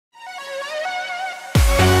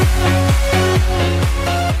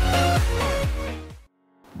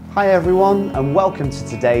Hi everyone and welcome to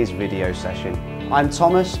today's video session. I'm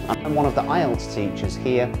Thomas and I'm one of the IELTS teachers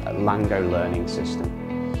here at LangGo Learning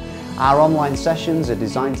System. Our online sessions are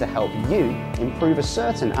designed to help you improve a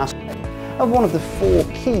certain aspect of one of the 4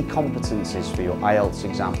 key competencies for your IELTS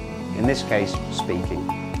exam, in this case, speaking.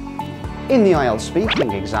 In the IELTS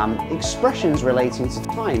speaking exam, expressions relating to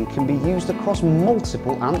time can be used across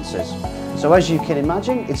multiple answers. So as you can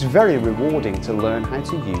imagine, it's very rewarding to learn how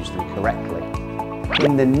to use them correctly.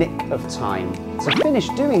 In the nick of time, to finish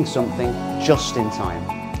doing something just in time.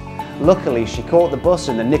 Luckily, she caught the bus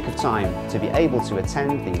in the nick of time to be able to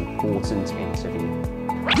attend the important interview.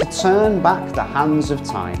 To turn back the hands of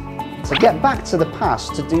time, to get back to the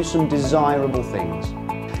past to do some desirable things.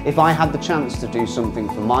 If I had the chance to do something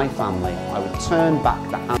for my family, I would turn back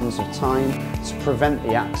the hands of time to prevent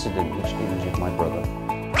the accident which injured my brother.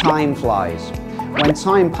 Time flies. When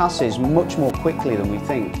time passes much more quickly than we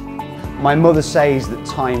think. My mother says that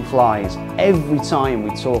time flies every time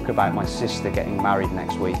we talk about my sister getting married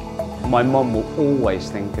next week. My mum will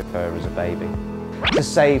always think of her as a baby. To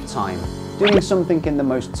save time, doing something in the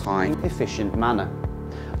most time-efficient manner.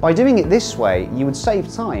 By doing it this way, you would save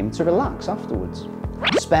time to relax afterwards.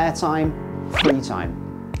 Spare time, free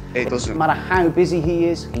time. It doesn't matter how busy he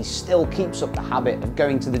is, he still keeps up the habit of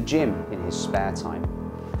going to the gym in his spare time.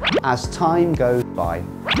 As time goes by,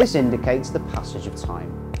 this indicates the passage of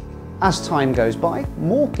time. As time goes by,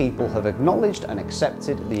 more people have acknowledged and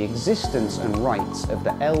accepted the existence and rights of the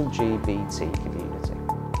LGBT community.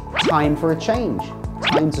 Time for a change.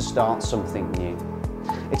 Time to start something new.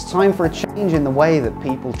 It's time for a change in the way that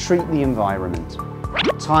people treat the environment.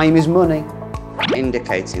 Time is money,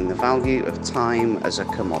 indicating the value of time as a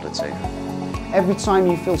commodity. Every time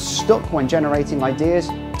you feel stuck when generating ideas,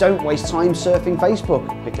 don't waste time surfing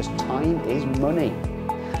Facebook, because time is money.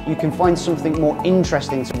 You can find something more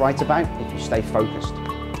interesting to write about if you stay focused.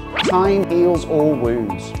 Time heals all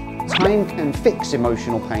wounds. Time can fix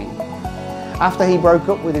emotional pain. After he broke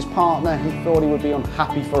up with his partner, he thought he would be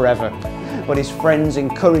unhappy forever, but his friends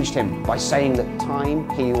encouraged him by saying that time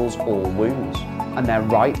heals all wounds. And they're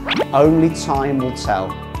right, only time will tell.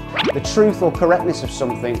 The truth or correctness of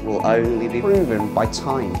something will only be proven by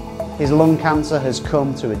time. His lung cancer has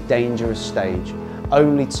come to a dangerous stage.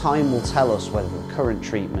 Only time will tell us whether the current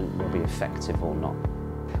treatment will be effective or not.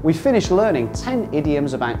 We finished learning 10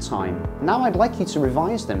 idioms about time. Now I'd like you to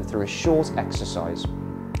revise them through a short exercise.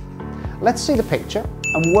 Let's see the picture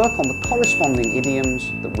and work on the corresponding idioms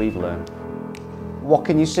that we've learned. What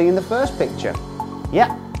can you see in the first picture?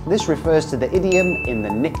 Yeah, this refers to the idiom in the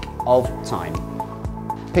nick of time.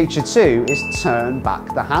 Picture 2 is turn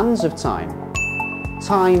back the hands of time.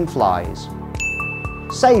 Time flies.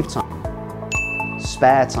 Save time.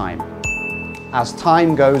 Spare time. As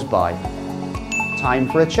time goes by. Time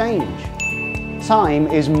for a change. Time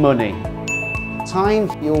is money. Time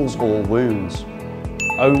heals all wounds.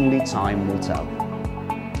 Only time will tell.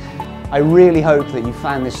 I really hope that you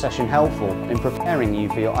found this session helpful in preparing you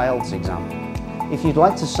for your IELTS exam. If you'd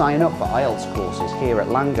like to sign up for IELTS courses here at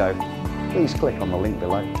LangGo, please click on the link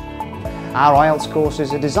below. Our IELTS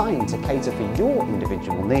courses are designed to cater for your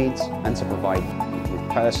individual needs and to provide you with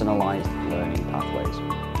personalised learning pathways.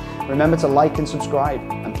 Remember to like and subscribe,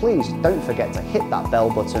 and please don't forget to hit that bell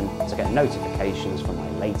button to get notifications for my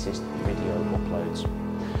latest video uploads.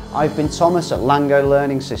 I've been Thomas at LangGo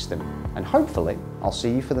Learning System, and hopefully I'll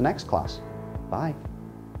see you for the next class. Bye.